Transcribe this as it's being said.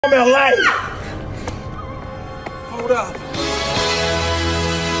from LA. Hold up.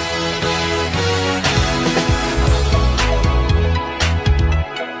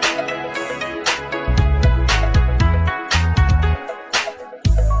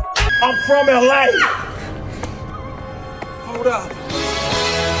 I'm from LA. Hold up.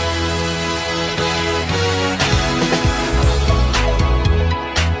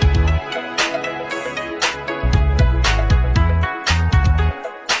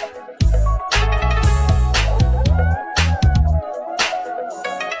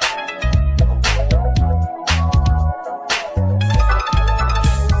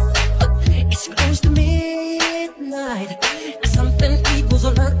 It's close to midnight. Something evil's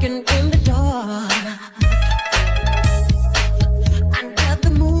lurking in the dark. Under the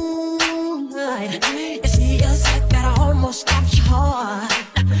moonlight, you see a sight that almost stops your heart.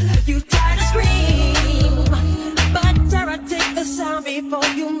 You try to scream, but terror takes the sound before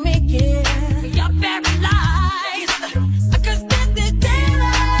you make it. You're paralyzed, 'cause this is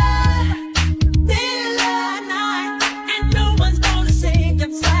daylight, daylight night, and no one's gonna save you.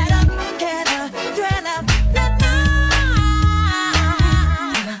 Slide up, get up, dread up, the night.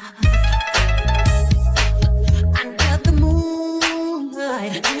 Under the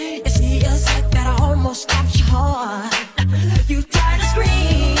moonlight, you see a sight that almost stops your heart. You try to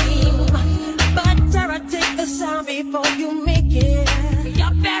scream, but terror takes the sound before you make it.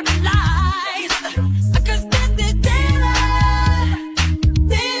 You're paralyzed, 'cause this is daylight,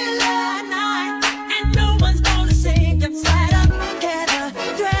 daylight night, and no one's gonna save you. Slide up, get up,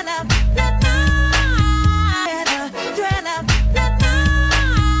 dread up, the night. Get up, dread up, the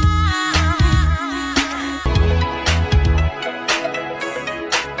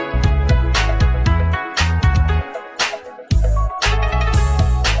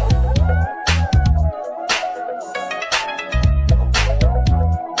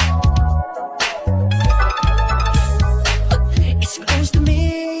It's close to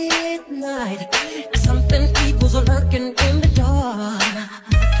midnight. Something evil's lurking in the dark.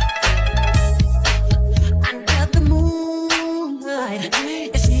 Under the moonlight,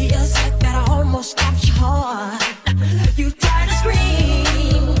 you see a sight that almost stops your heart. You try to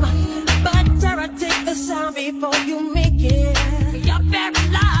scream, but terror takes the sound before you make it. You're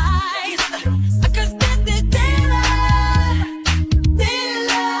paralyzed, 'cause this is daylight,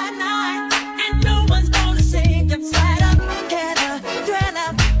 daylight night, and no one's gonna save you. Slide up, get up, dread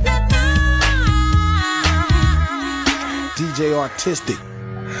up, the night. DJ Artistic.